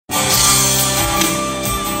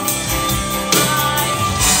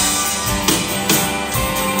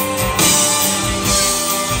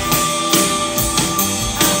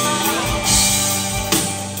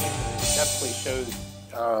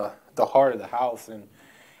the heart of the house. And,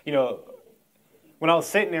 you know, when I was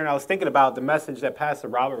sitting there and I was thinking about the message that Pastor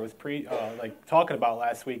Robert was talking about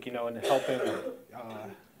last week, you know, and helping,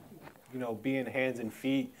 you know, being hands and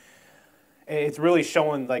feet, it's really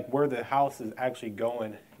showing like where the house is actually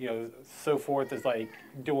going, you know, so forth as like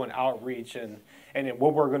doing outreach and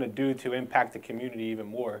what we're going to do to impact the community even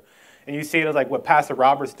more. And you see it as like what Pastor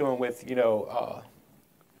Robert's doing with, you know,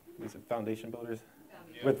 is it Foundation Builders?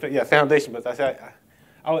 Foundation Builders.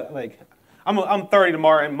 I'm 30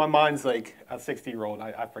 tomorrow, and my mind's like a 60-year-old.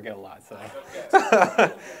 I forget a lot. So,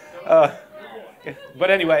 but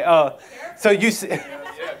anyway, so you see,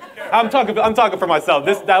 I'm talking for myself.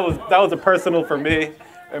 That was a personal for me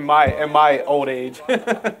in my old age.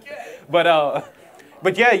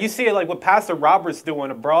 But yeah, you see it like what Pastor Robert's doing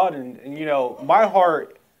abroad, and you know, my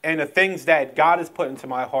heart and the things that God has put into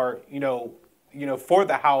my heart, you know, for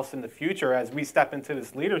the house in the future as we step into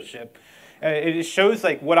this leadership. It shows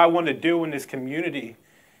like what I want to do in this community,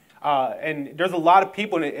 and there's a lot of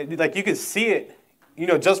people, and like you can see it, you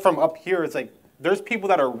know, just from up here. It's like there's people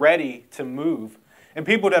that are ready to move, and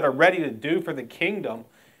people that are ready to do for the kingdom,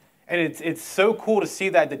 and it's so cool to see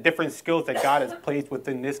that the different skills that God has placed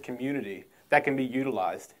within this community that can be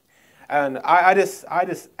utilized. And I just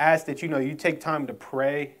ask that, you know, you take time to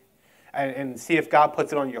pray and see if God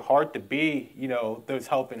puts it on your heart to be, you know, those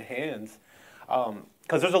helping hands.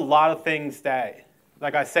 Because there's a lot of things that,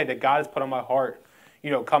 like I said, that God has put on my heart, you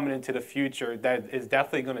know, coming into the future that is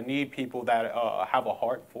definitely going to need people that have a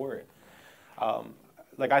heart for it.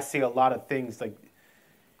 Like I see a lot of things like,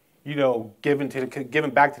 you know, giving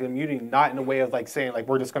back to the community, not in a way of like saying like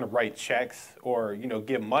we're just going to write checks or, you know,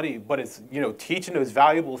 give money, but it's, you know, teaching those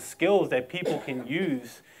valuable skills that people can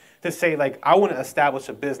use to say like, I want to establish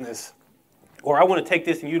a business, or I want to take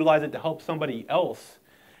this and utilize it to help somebody else.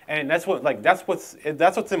 And that's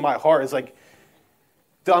what's in my heart, is like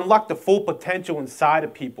to unlock the full potential inside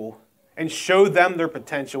of people and show them their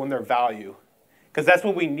potential and their value. Because that's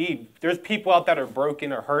what we need. There's people out that are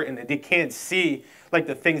broken or hurt, and they can't see like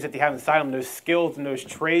the things that they have inside them, those skills and those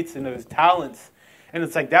traits and those talents. And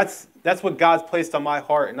it's like that's what God's placed on my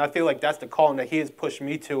heart, and I feel like that's the calling that He has pushed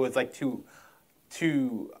me to, is like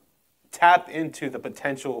to tap into the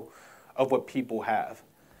potential of what people have.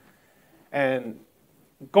 And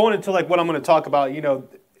going into like what I'm going to talk about, you know,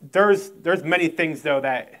 there's many things though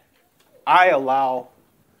that I allow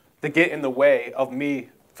to get in the way of me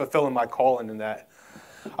fulfilling my calling in that.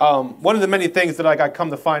 One of the many things that like I come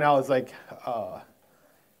to find out is like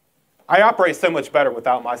I operate so much better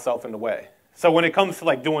without myself in the way. So when it comes to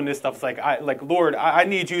like doing this stuff, it's like Lord, I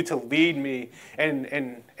need you to lead me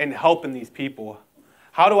and helping these people.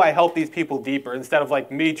 How do I help these people deeper, instead of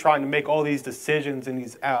like me trying to make all these decisions and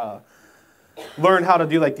these learn how to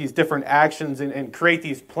do like these different actions and create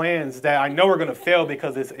these plans that I know are going to fail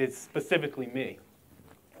because it's specifically me.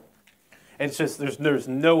 It's just there's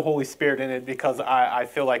no Holy Spirit in it, because I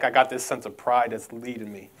feel like I got this sense of pride that's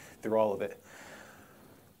leading me through all of it.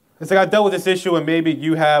 It's like I dealt with this issue, and maybe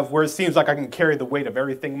you have, where it seems like I can carry the weight of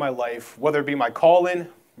everything in my life, whether it be my calling,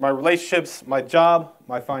 my relationships, my job,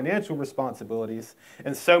 my financial responsibilities,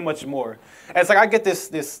 and so much more. And it's like I get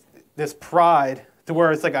this pride to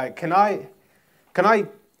where it's like, can I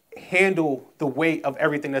handle the weight of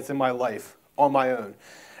everything that's in my life on my own?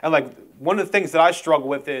 And like one of the things that I struggle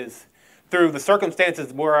with is, through the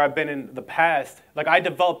circumstances where I've been in the past, like I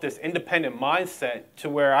developed this independent mindset to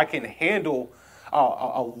where I can handle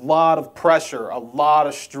a lot of pressure, a lot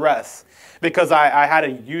of stress, because I had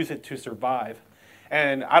to use it to survive.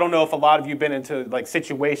 And I don't know if a lot of you have been into like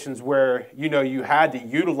situations where, you know, you had to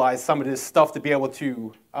utilize some of this stuff to be able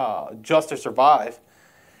to just to survive.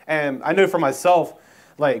 And I know for myself,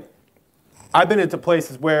 like I've been into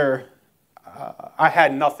places where I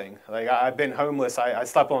had nothing. Like I've been homeless. I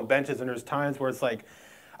slept on benches, and there's times where it's like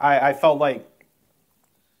I felt like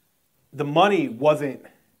the money wasn't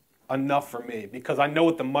enough for me, because I know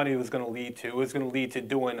what the money was going to lead to. It was going to lead to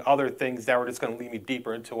doing other things that were just going to lead me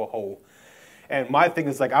deeper into a hole. And my thing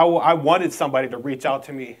is like I wanted somebody to reach out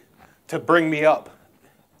to me, to bring me up,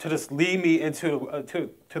 to just lead me into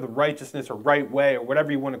to the righteousness or right way, or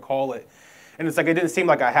whatever you want to call it. And it's like it didn't seem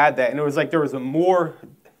like I had that. And it was like there was a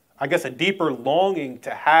deeper longing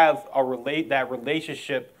to have that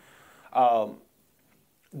relationship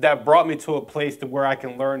that brought me to a place to where I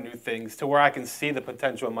can learn new things, to where I can see the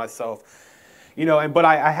potential in myself. You know, but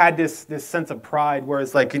I had this sense of pride where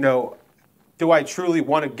it's like, you know, do I truly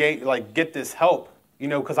want to get this help? You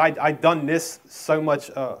know, because I've done this so much.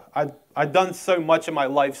 I've done so much in my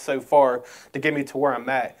life so far to get me to where I'm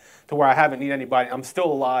at, to where I haven't need anybody. I'm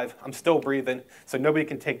still alive. I'm still breathing. So nobody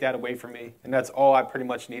can take that away from me. And that's all I pretty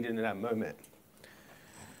much needed in that moment.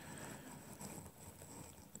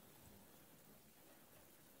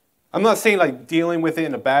 I'm not saying like dealing with it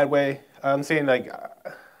in a bad way. I'm saying like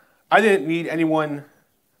I didn't need anyone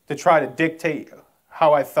to try to dictate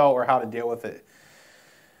how I felt or how to deal with it.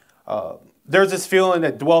 There's this feeling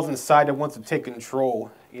that dwells inside that wants to take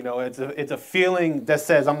control. You know, it's a feeling that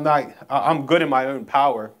says I'm good in my own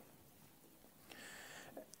power.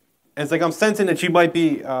 And it's like I'm sensing that you might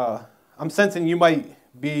be. I'm sensing you might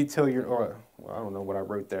be till you're. Or well, I don't know what I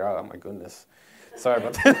wrote there. Oh my goodness. Sorry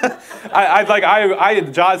about that. I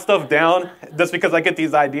jot stuff down just because I get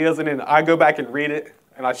these ideas and then I go back and read it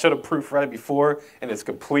and I should have proofread it before and it's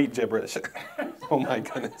complete gibberish. Oh my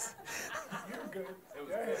goodness.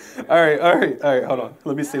 All right. Hold on.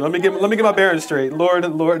 Let me see. Let me get my bearings straight.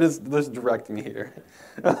 Lord is directing me here.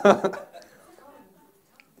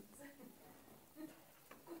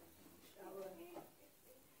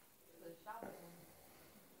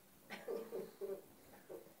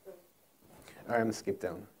 All right, I'm gonna skip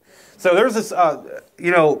down. So there's this,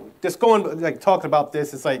 just going like talking about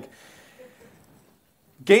this. It's like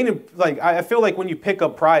gaining. Like I feel like when you pick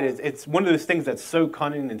up pride, it's one of those things that's so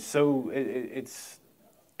cunning and so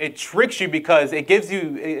it tricks you because it gives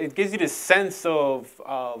you this sense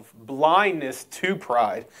of blindness to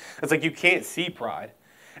pride. It's like you can't see pride.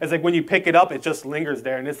 It's like when you pick it up, it just lingers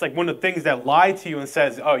there, and it's like one of the things that lie to you and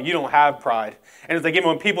says, "Oh, you don't have pride." And it's like even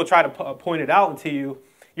when people try to point it out to you.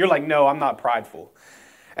 You're like, no, I'm not prideful,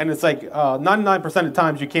 and it's like 99% of the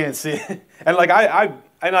times you can't see it. And like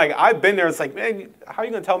I've been there. It's like, man, how are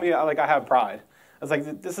you gonna tell me like I have pride? I was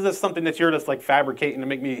like, this is just something that you're just like fabricating to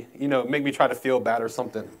make me try to feel bad or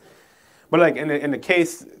something. But like in the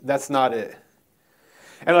case, that's not it.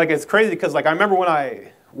 And like it's crazy because like I remember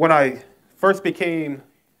when I first became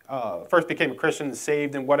a Christian,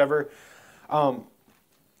 saved and whatever.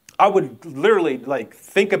 I would literally like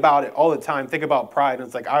think about it all the time, think about pride. And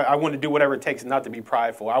it's like, I want to do whatever it takes not to be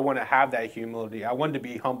prideful. I want to have that humility. I wanted to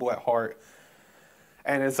be humble at heart.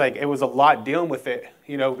 And it's like, it was a lot dealing with it,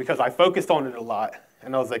 because I focused on it a lot.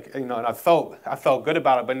 And I was like, and I felt good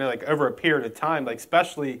about it. But then like over a period of time, like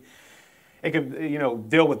especially it could,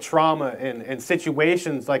 deal with trauma and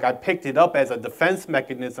situations, like I picked it up as a defense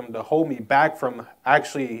mechanism to hold me back from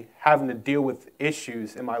actually having to deal with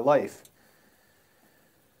issues in my life.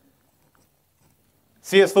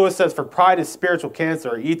 C.S. Lewis says, for pride is spiritual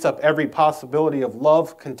cancer. It eats up every possibility of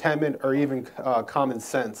love, contentment, or even common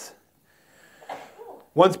sense.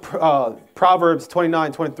 Once Proverbs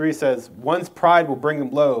 29:23 says, one's pride will bring him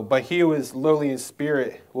low, but he who is lowly in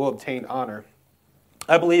spirit will obtain honor.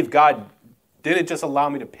 I believe God didn't just allow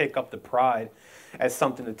me to pick up the pride as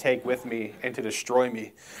something to take with me and to destroy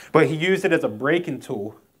me, but he used it as a breaking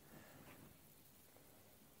tool.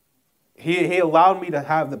 He allowed me to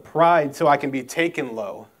have the pride so I can be taken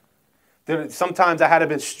low. Sometimes I had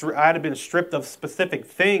to been stripped of specific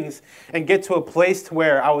things and get to a place to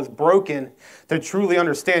where I was broken to truly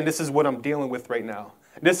understand this is what I'm dealing with right now.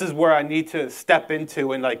 This is where I need to step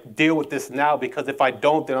into and like deal with this now, because if I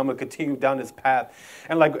don't, then I'm going to continue down this path.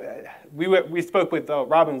 And like we spoke with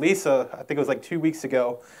Rob and Lisa, I think it was like 2 weeks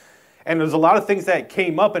ago, and there's a lot of things that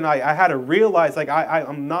came up, and I had to realize like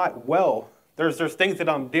I'm not well. There's things that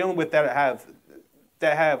I'm dealing with that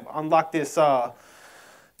have unlocked this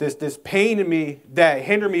pain in me that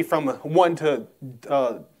hinder me from wanting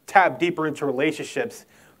to tap deeper into relationships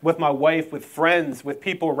with my wife, with friends, with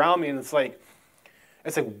people around me. And it's like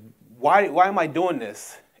why am I doing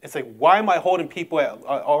this? It's like, why am I holding people at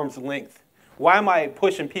arm's length? Why am I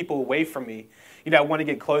pushing people away from me? That want to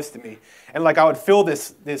get close to me. And like I would feel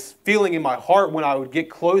this feeling in my heart when I would get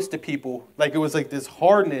close to people. Like it was like this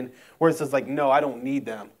hardening where it's just like, no, I don't need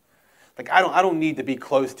them. Like I don't need to be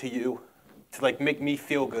close to you to like make me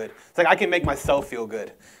feel good. It's like I can make myself feel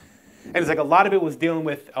good. And it's like a lot of it was dealing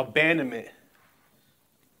with abandonment.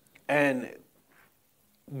 And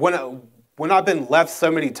when I've been left so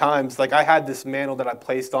many times, like I had this mantle that I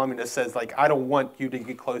placed on me that says like, I don't want you to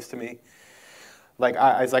get close to me. Like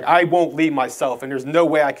I won't leave myself, and there's no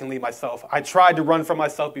way I can leave myself. I tried to run from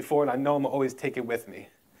myself before, and I know I'm gonna always take it with me.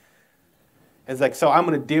 It's like, so I'm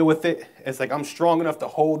gonna deal with it. It's like I'm strong enough to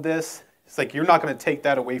hold this. It's like you're not gonna take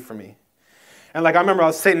that away from me. And like I remember I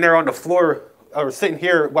was sitting there on the floor, or sitting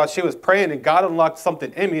here while she was praying, and God unlocked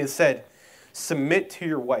something in me and said, submit to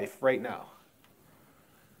your wife right now.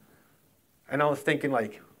 And I was thinking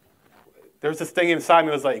like, there's this thing inside me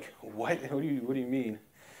that was like, what do you mean?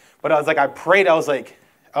 But I prayed, I was like,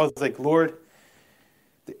 Lord,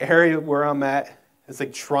 the area where I'm at is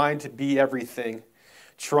like trying to be everything,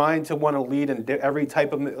 trying to want to lead in every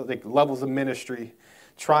type of like levels of ministry,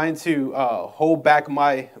 trying to hold back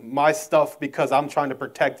my stuff because I'm trying to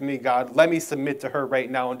protect me, God. Let me submit to her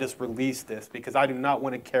right now and just release this because I do not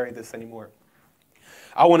want to carry this anymore.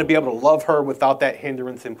 I want to be able to love her without that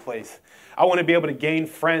hindrance in place. I want to be able to gain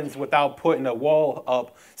friends without putting a wall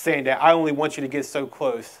up saying that I only want you to get so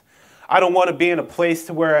close. I don't want to be in a place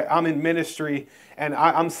to where I'm in ministry and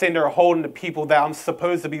I'm sitting there holding the people that I'm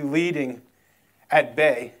supposed to be leading at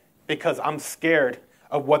bay because I'm scared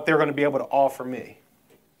of what they're going to be able to offer me.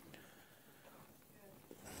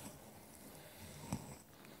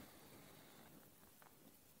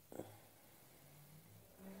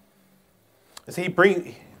 So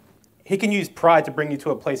he can use pride to bring you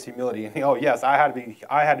to a place of humility. And oh yes, I had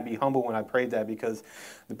to be humble when I prayed that because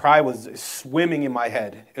the pride was swimming in my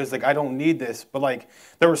head. It was like I don't need this, but like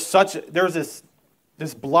there was this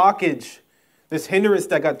blockage, this hindrance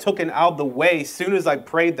that got taken out of the way as soon as I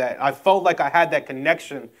prayed that. I felt like I had that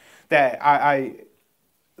connection that I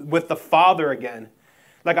with the Father again.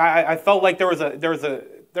 Like I felt like there was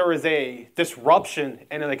a disruption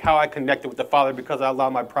in like how I connected with the Father because I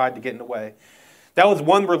allowed my pride to get in the way. That was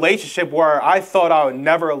one relationship where I thought I would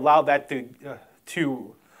never allow that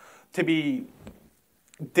to be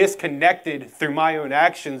disconnected through my own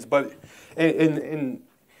actions, but in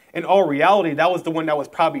all reality, that was the one that was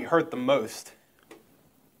probably hurt the most.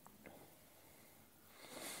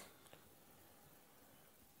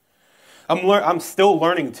 I'm still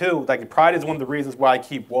learning too. Like pride is one of the reasons why I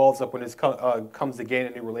keep walls up when it comes to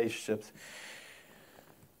gaining new relationships.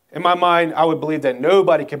 In my mind, I would believe that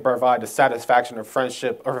nobody can provide the satisfaction of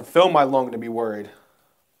friendship or fulfill my longing to be worried.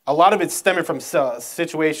 A lot of it's stemming from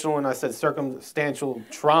situational and I said circumstantial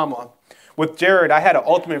trauma. With Jared, I had an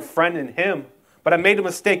ultimate friend in him, but I made the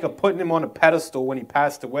mistake of putting him on a pedestal when he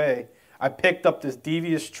passed away. I picked up this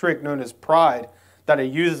devious trick known as pride that I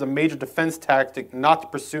use as a major defense tactic not to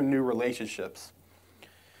pursue new relationships.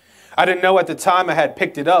 I didn't know at the time I had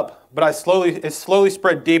picked it up, but it slowly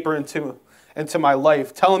spread deeper into my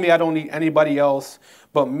life, telling me I don't need anybody else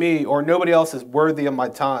but me or nobody else is worthy of my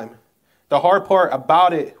time. The hard part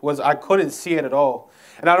about it was I couldn't see it at all.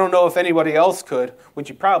 And I don't know if anybody else could, which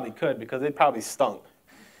you probably could because it probably stunk.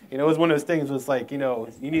 You know, it was one of those things was like, you know,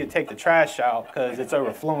 you need to take the trash out because it's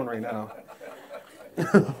overflowing right now.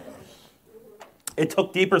 It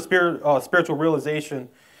took deeper spiritual realization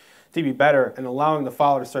to be better and allowing the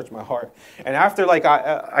Father to search my heart. And after like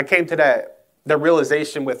I came to the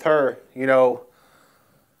realization with her, you know,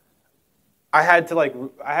 I had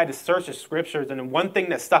to search the scriptures, and one thing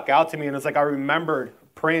that stuck out to me, and it's like I remembered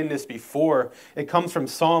praying this before. It comes from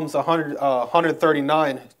Psalms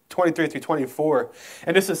 139, 23 through 24,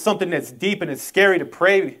 and this is something that's deep and it's scary to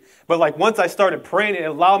pray. But like once I started praying, it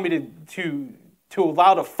allowed me to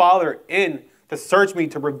allow the Father in to search me,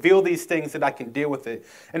 to reveal these things that I can deal with it.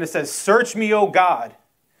 And it says, "Search me, O God,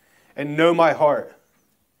 and know my heart.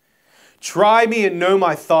 Try me and know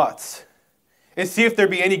my thoughts, and see if there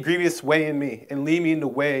be any grievous way in me, and lead me in the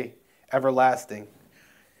way everlasting."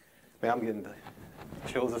 Man, I'm getting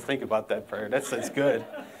chills just thinking about that prayer. That's good.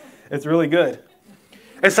 It's really good.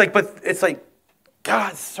 It's like,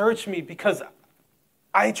 God, search me, because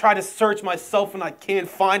I try to search myself and I can't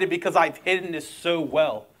find it because I've hidden this so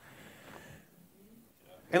well.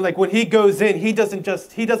 And like when he goes in, he doesn't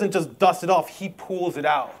just dust it off, he pulls it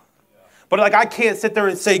out. But like I can't sit there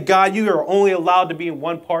and say, God, you are only allowed to be in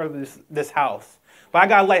one part of this house. But I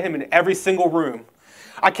got to let him in every single room.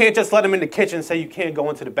 I can't just let him in the kitchen and say you can't go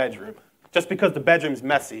into the bedroom just because the bedroom's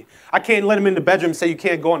messy. I can't let him in the bedroom and say you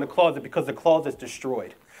can't go in the closet because the closet's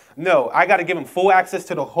destroyed. No, I got to give him full access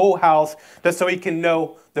to the whole house just so he can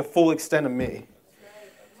know the full extent of me.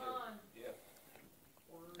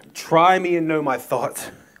 Try me and know my thoughts.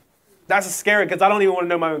 That's scary because I don't even want to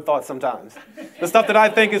know my own thoughts sometimes. The stuff that I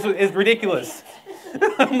think is ridiculous.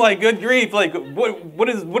 I'm like, good grief, like what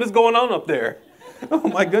is going on up there? Oh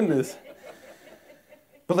my goodness.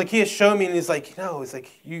 But like he has shown me, and he's like, no, it's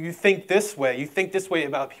like you think this way. You think this way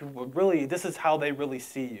about people, but really this is how they really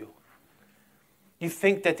see you. You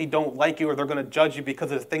think that they don't like you or they're going to judge you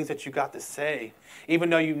because of the things that you got to say, even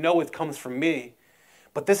though you know it comes from me.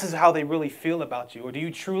 But this is how they really feel about you. Or do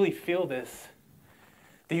you truly feel this?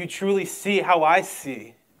 Do you truly see how I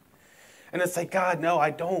see? And it's like, God, no,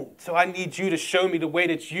 I don't. So I need you to show me the way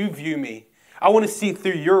that you view me. I want to see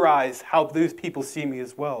through your eyes how those people see me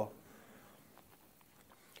as well.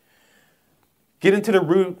 Get into the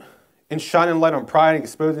root and shining light on pride and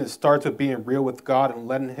exposing it starts with being real with God and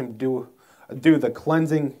letting him do the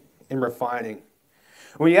cleansing and refining.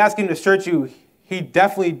 When you ask him to search you, he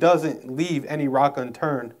definitely doesn't leave any rock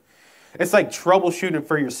unturned. It's like troubleshooting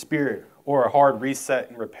for your spirit or a hard reset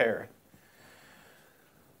and repair.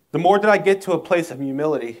 The more that I get to a place of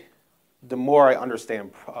humility, the more I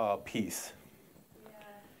understand peace.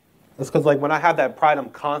 It's because like when I have that pride, I'm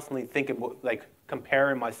constantly thinking, like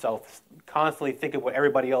comparing myself constantly thinking what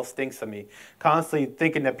everybody else thinks of me, constantly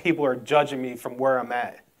thinking that people are judging me from where I'm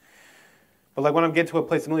at. But like when I'm getting to a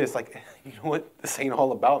place of humility, it's like, you know what? This ain't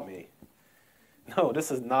all about me. No,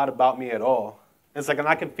 this is not about me at all. It's like, and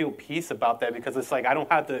I can feel peace about that because it's like I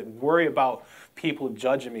don't have to worry about people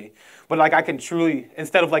judging me. But like I can truly,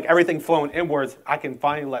 instead of like everything flowing inwards, I can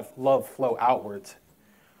finally let love flow outwards.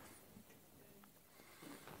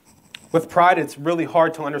 With pride, it's really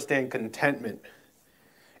hard to understand contentment.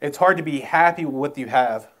 It's hard to be happy with what you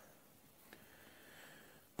have.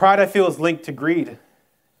 Pride, I feel, is linked to greed,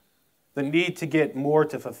 the need to get more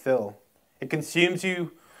to fulfill. It consumes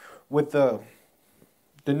you with the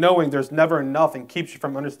knowing there's never enough and keeps you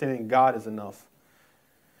from understanding God is enough.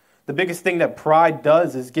 The biggest thing that pride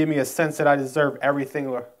does is give me a sense that I deserve everything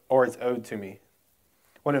or it's owed to me.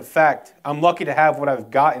 When in fact, I'm lucky to have what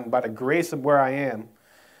I've gotten by the grace of where I am.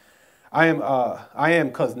 I am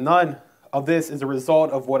because none of this is a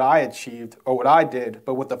result of what I achieved or what I did,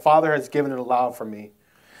 but what the Father has given and allowed for me.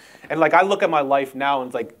 And like I look at my life now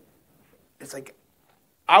and it's like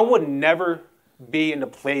I would never be in the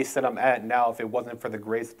place that I'm at now if it wasn't for the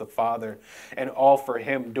grace of the Father and all for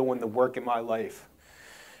Him doing the work in my life.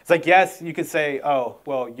 It's like, yes, you could say, oh,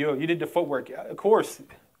 well, you did the footwork. Yeah, of course.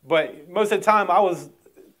 But most of the time I was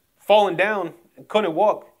falling down and couldn't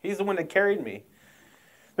walk. He's the one that carried me.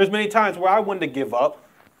 There's many times where I wanted to give up.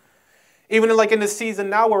 Even in this season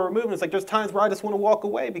now where we're moving, it's like there's times where I just want to walk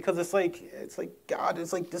away because it's like God,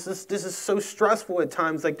 it's like this is so stressful at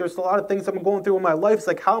times. Like there's a lot of things I'm going through in my life. It's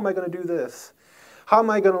like, how am I going to do this? How am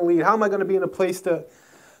I going to lead? How am I going to be in a place to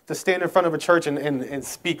stand in front of a church and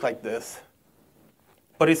speak like this?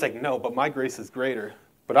 But he's like, no, but my grace is greater.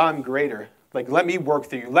 But I'm greater. Like, let me work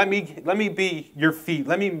through you. Let me be your feet.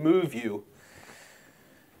 Let me move you.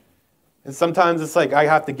 And sometimes it's like I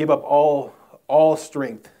have to give up all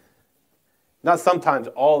strength. Not sometimes,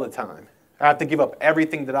 all the time. I have to give up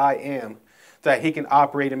everything that I am so that He can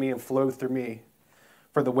operate in me and flow through me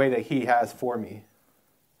for the way that He has for me.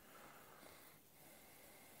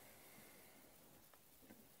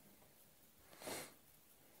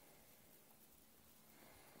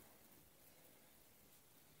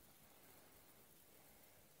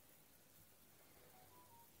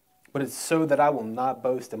 But it's so that I will not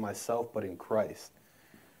boast in myself, but in Christ.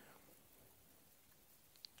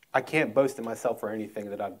 I can't boast in myself for anything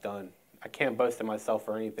that I've done. I can't boast in myself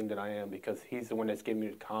for anything that I am because He's the one that's given me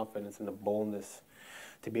the confidence and the boldness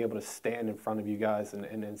to be able to stand in front of you guys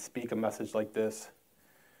and speak a message like this.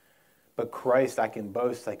 But Christ, I can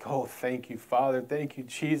boast like, oh, thank you, Father. Thank you,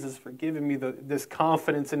 Jesus, for giving me this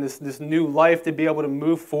confidence and this new life to be able to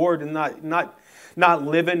move forward and not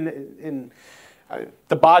living in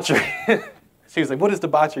debauchery. She was like, what does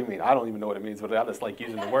debauchery mean? I don't even know what it means, but I just like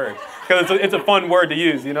using the word. Because it's a fun word to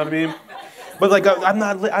use, you know what I mean? But like,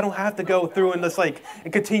 I don't have to go through and just like,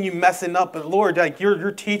 and continue messing up. But Lord, like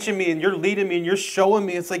you're teaching me and you're leading me and you're showing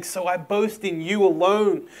me. It's like, so I boast in you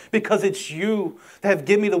alone because it's you that have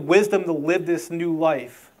given me the wisdom to live this new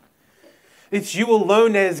life. It's you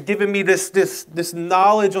alone that has given me this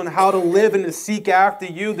knowledge on how to live and to seek after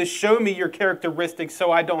you, to show me your characteristics so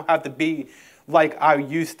I don't have to be like I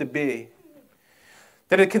used to be.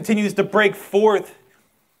 That it continues to break forth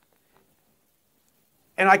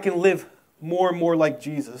and I can live more and more like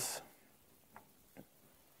Jesus.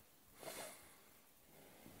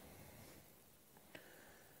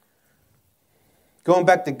 Going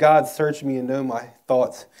back to God, search me and know my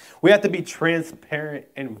thoughts. We have to be transparent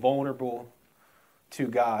and vulnerable to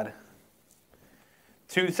God.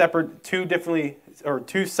 Two separate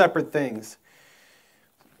things.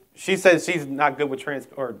 She says she's not good with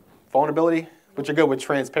vulnerability, but you're good with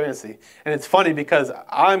transparency. And it's funny because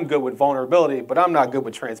I'm good with vulnerability, but I'm not good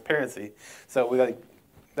with transparency. So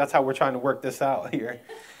that's how we're trying to work this out here.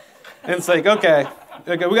 And it's like, okay,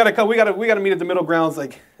 we gotta meet at the middle ground.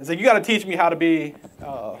 It's like you gotta teach me how to be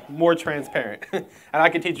more transparent, and I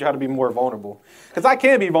can teach you how to be more vulnerable. Because I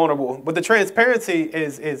can be vulnerable, but the transparency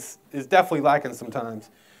is definitely lacking sometimes.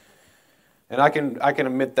 And I can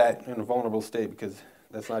admit that in a vulnerable state because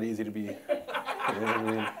that's not easy to be. You know what I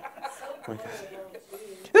mean?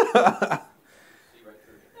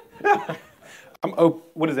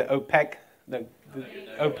 What is it? Opaque? The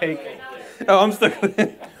opaque? Oh, I'm still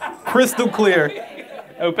crystal clear.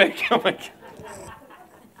 Opaque. Oh my God.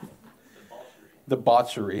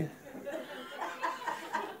 Debauchery. You have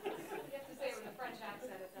to say it with a French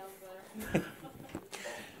accent, it sounds better.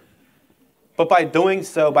 But by doing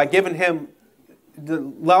so, by giving Him,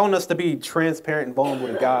 allowing us to be transparent and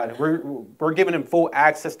vulnerable to God, we're giving Him full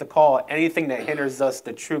access to call anything that hinders us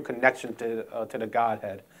the true connection to the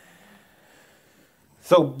Godhead.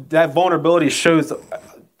 So that vulnerability shows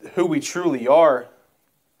who we truly are,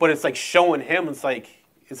 but it's like showing him, it's like,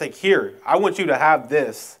 here, I want you to have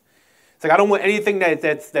this. It's like, I don't want anything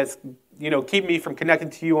that's keep me from connecting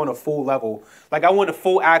to you on a full level. Like, I want a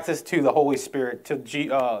full access to the Holy Spirit, to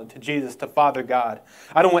Jesus, to Father God.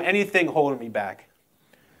 I don't want anything holding me back.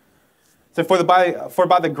 So for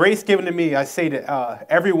by the grace given to me, I say to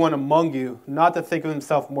everyone among you, not to think of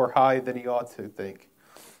himself more high than he ought to think,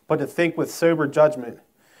 but to think with sober judgment,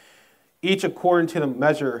 each according to the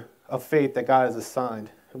measure of faith that God has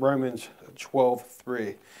assigned. Romans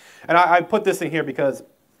 12:3. And I put this in here because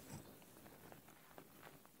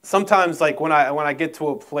sometimes, like, when I get to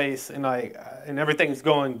a place and everything's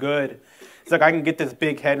going good, it's like I can get this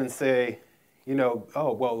big head and say,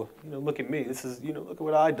 oh, well, look at me. This is, look at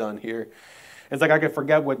what I've done here. It's like I can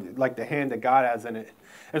forget what, like, the hand that God has in it.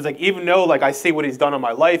 And it's like, even though, like, I see what he's done in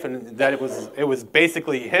my life and that it was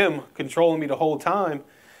basically him controlling me the whole time.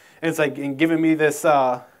 And it's like, and giving me this,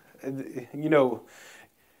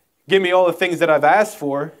 give me all the things that I've asked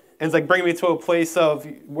for. And it's like bringing me to a place of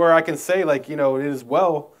where I can say, like, it is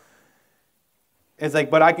well. It's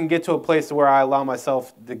like, but I can get to a place where I allow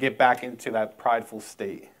myself to get back into that prideful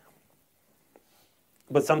state.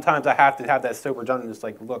 But sometimes I have to have that sober judgment, just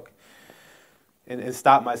like look and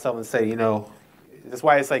stop myself and say, that's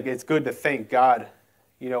why it's like it's good to thank God,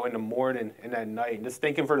 in the morning and at night, and just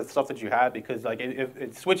thanking for the stuff that you have, because like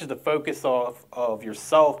it switches the focus off of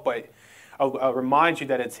yourself, but I'll remind you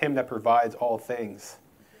that it's him that provides all things.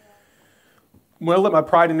 When I let my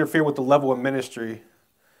pride interfere with the level of ministry,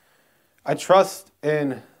 I trust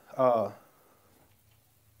in, there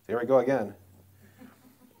we go again.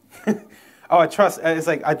 I trust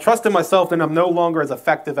in myself and I'm no longer as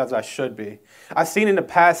effective as I should be. I've seen in the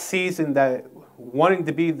past season that wanting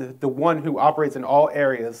to be the one who operates in all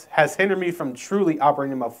areas has hindered me from truly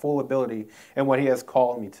operating my full ability in what he has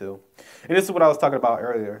called me to. And this is what I was talking about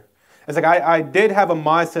earlier. It's like I did have a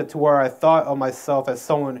mindset to where I thought of myself as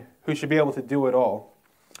someone who should be able to do it all.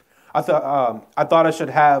 I thought I should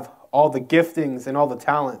have all the giftings and all the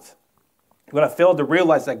talents. But I failed to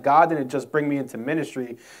realize that God didn't just bring me into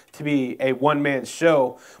ministry to be a one-man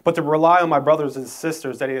show, but to rely on my brothers and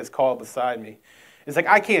sisters that he has called beside me. It's like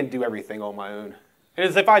I can't do everything on my own. And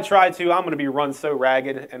it's if I try to, I'm going to be run so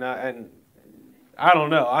ragged, and I don't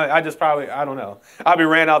know. I don't know. I'll be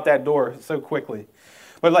ran out that door so quickly.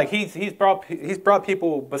 But like he's brought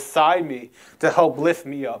people beside me to help lift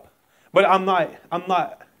me up. But I'm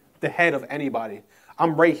not the head of anybody.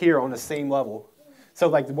 I'm right here on the same level. So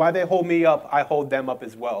like while they hold me up, I hold them up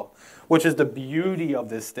as well, which is the beauty of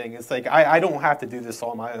this thing. It's like I don't have to do this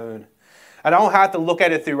on my own. I don't have to look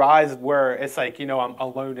at it through eyes where it's like, I'm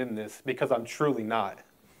alone in this, because I'm truly not.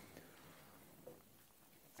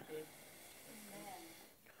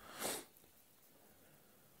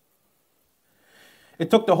 It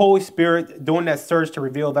took the Holy Spirit doing that search to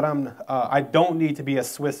reveal that I don't need to be a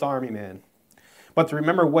Swiss Army man, but to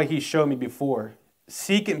remember what he showed me before.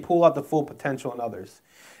 Seek and pull out the full potential in others.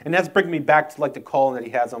 And that's bringing me back to like the calling that he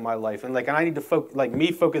has on my life. And I need to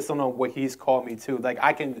focus on what he's called me to. Like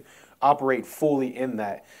I can operate fully in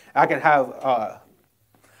that. I can have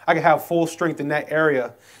full strength in that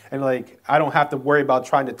area, and like I don't have to worry about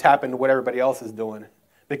trying to tap into what everybody else is doing,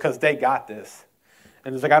 because they got this.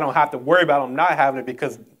 And it's like I don't have to worry about them not having it,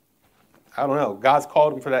 because I don't know, God's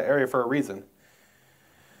called them for that area for a reason.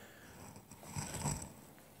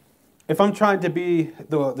 If I'm trying to be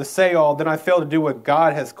the say-all, then I fail to do what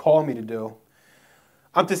God has called me to do.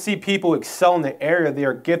 I'm to see people excel in the area they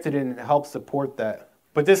are gifted in and help support that.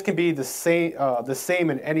 But this can be the same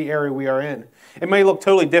in any area we are in. It may look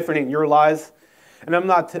totally different in your lives, and I'm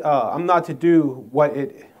not to do what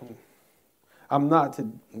it. I'm not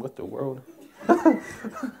to what the world.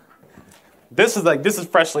 This is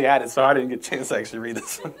freshly added, so I didn't get a chance to actually read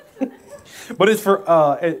this one. But it's for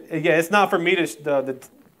it's not for me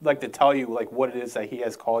to tell you like what it is that he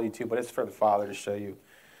has called you to, but it's for the Father to show you,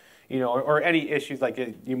 or any issues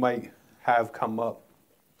you might have come up.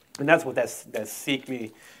 And that's what that seek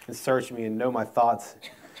me and search me and know my thoughts,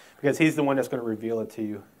 because he's the one that's going to reveal it to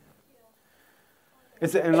you.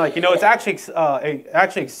 It's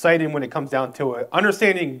actually exciting when it comes down to it.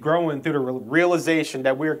 Understanding, growing through the realization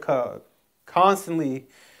that we're constantly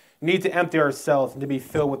need to empty ourselves and to be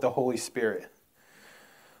filled with the Holy Spirit.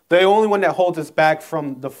 The only one that holds us back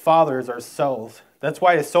from the Father is ourselves. That's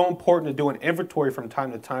why it's so important to do an inventory from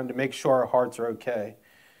time to time to make sure our hearts are okay.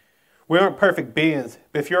 We aren't perfect beings,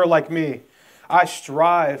 but if you're like me, I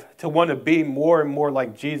strive to want to be more and more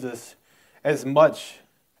like Jesus as much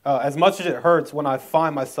as it hurts when I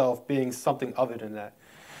find myself being something other than that.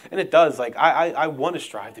 And it does. Like, I want to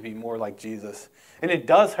strive to be more like Jesus. And it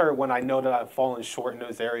does hurt when I know that I've fallen short in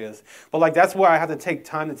those areas. But, like, that's where I have to take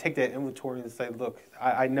time to take that inventory and say, look,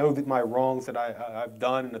 I know that my wrongs that I've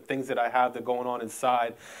done and the things that I have that are going on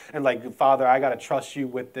inside. And, like, Father, I got to trust you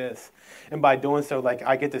with this. And by doing so, like,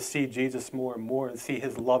 I get to see Jesus more and more and see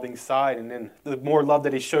his loving side. And then the more love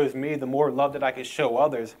that he shows me, the more love that I can show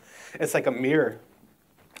others. It's like a mirror.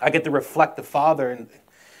 I get to reflect the Father.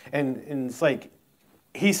 And it's like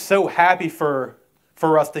he's so happy for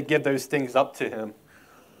us to give those things up to him.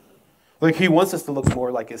 Like, he wants us to look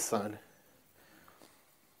more like his son.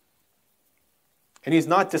 And he's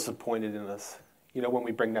not disappointed in us, when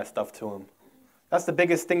we bring that stuff to him. That's the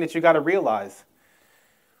biggest thing that you got to realize.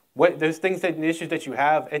 Those things and issues that you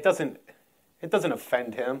have, it doesn't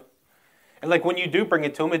offend him. And like when you do bring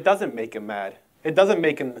it to him, it doesn't make him mad. It doesn't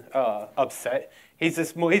make him upset.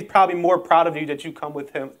 He's probably more proud of you that you come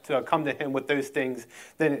to him with those things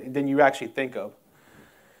than you actually think of.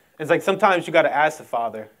 It's like sometimes you got to ask the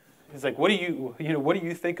Father. He's like, what do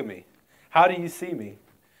you think of me? How do you see me?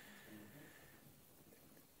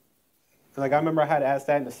 Like, I remember I had to ask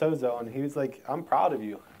that in the Sozo, and he was like, I'm proud of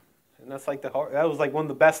you. And that's like that was like one of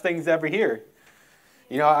the best things to ever hear.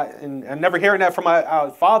 And never hearing that from my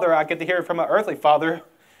father, I get to hear it from my earthly father,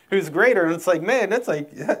 who's greater. And it's like, man, that's a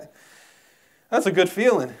good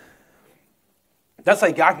feeling. That's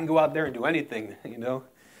like I can go out there and do anything,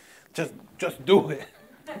 just do it.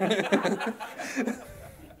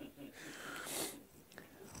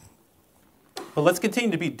 But let's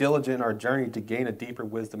continue to be diligent in our journey to gain a deeper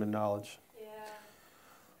wisdom and knowledge. Yeah.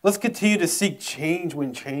 Let's continue to seek change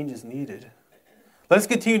when change is needed. Let's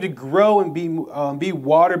continue to grow and be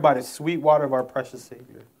watered by the sweet water of our precious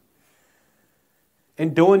Savior.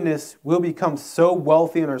 In doing this, we'll become so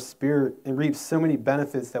wealthy in our spirit and reap so many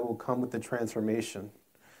benefits that will come with the transformation.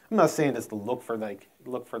 I'm not saying this to look for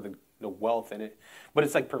the wealth in it, but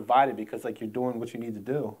it's like provided because like you're doing what you need to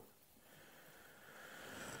do.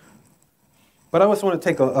 But I just want to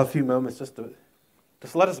take a few moments just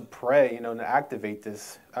let us pray, and activate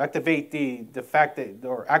this. Activate the fact that,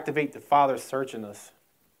 or activate the Father searching us.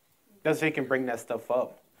 Just so he can bring that stuff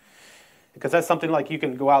up. Because that's something like you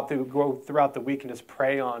can go throughout the week and just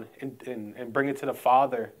pray on and bring it to the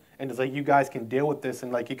Father. And it's like you guys can deal with this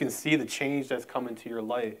and like you can see the change that's coming to your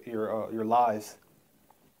life, your lives.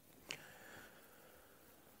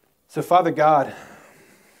 So Father God,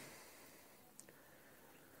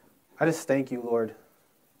 I just thank you, Lord.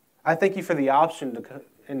 I thank you for the option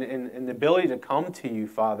and the ability to come to you,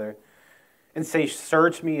 Father, and say,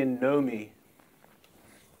 search me and know me.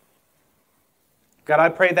 God, I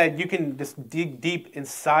pray that you can just dig deep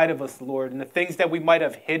inside of us, Lord, and the things that we might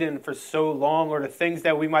have hidden for so long or the things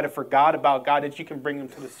that we might have forgot about, God, that you can bring them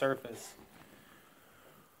to the surface.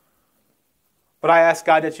 But I ask,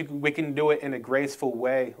 God, that we can do it in a graceful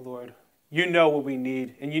way, Lord. You know what we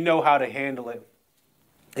need, and you know how to handle it.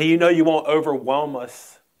 And you know you won't overwhelm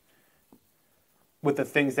us with the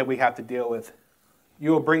things that we have to deal with.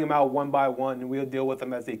 You will bring them out one by one, and we'll deal with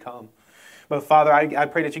them as they come. But Father, I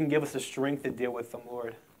pray that you can give us the strength to deal with them,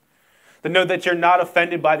 Lord. To know that you're not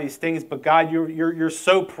offended by these things, but God, you're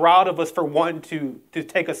so proud of us for wanting to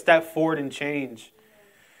take a step forward and change.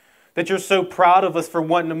 That you're so proud of us for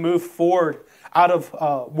wanting to move forward out of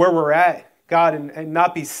where we're at, God, and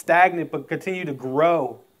not be stagnant, but continue to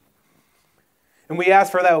grow. And we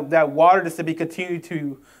ask for that water just to be continued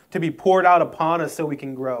to be poured out upon us so we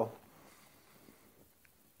can grow.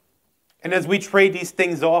 And as we trade these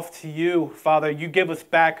things off to you, Father, you give us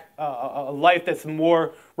back a life that's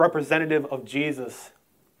more representative of Jesus.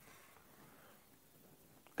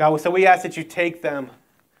 God, so we ask that you take them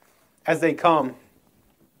as they come,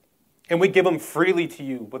 and we give them freely to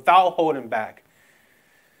you without holding back.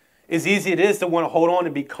 As easy it is to want to hold on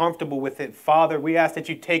and be comfortable with it, Father, we ask that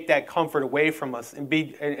you take that comfort away from us and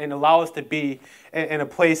allow us to be in a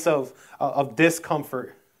place of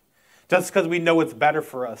discomfort just because we know it's better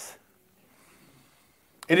for us.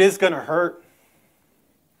 It is going to hurt,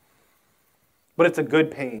 but it's a good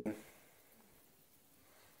pain.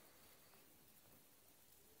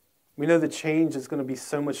 We know the change is going to be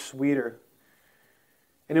so much sweeter.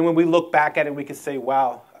 And then when we look back at it, we can say,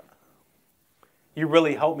 wow, you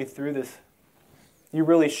really helped me through this. You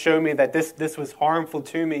really showed me that this was harmful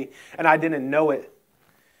to me, and I didn't know it.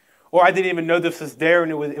 Or I didn't even know this was there,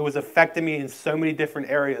 and it was affecting me in so many different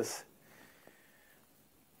areas.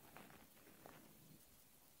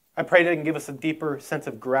 I pray that it can give us a deeper sense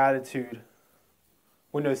of gratitude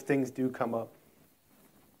when those things do come up.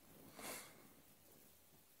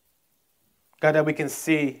 God, that we can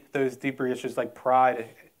see those deeper issues like pride,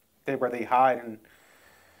 where they hide, and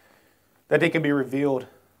that they can be revealed.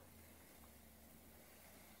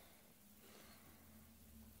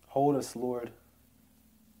 Hold us, Lord.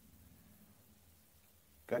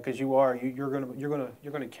 God, because you're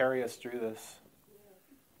gonna carry us through this.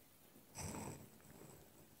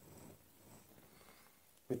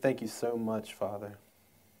 We thank you so much, Father.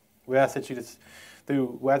 We ask that you just,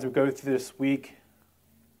 as we go through this week,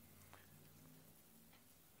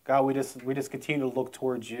 God, we just continue to look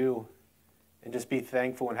towards you and just be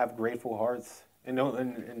thankful and have grateful hearts. And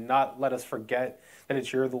not let us forget that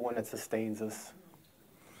it's you're the one that sustains us.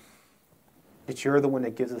 It's you're the one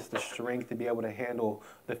that gives us the strength to be able to handle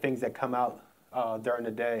the things that come out during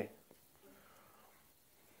the day.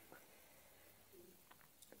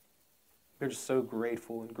 We're just so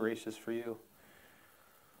grateful and gracious for you.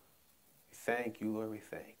 We thank you, Lord. We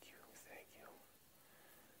thank you. We thank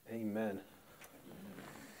you. Amen.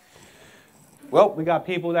 Well, we got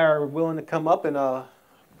people that are willing to come up and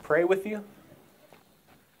pray with you.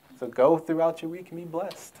 So go throughout your week and be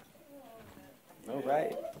blessed. All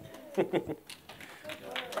right.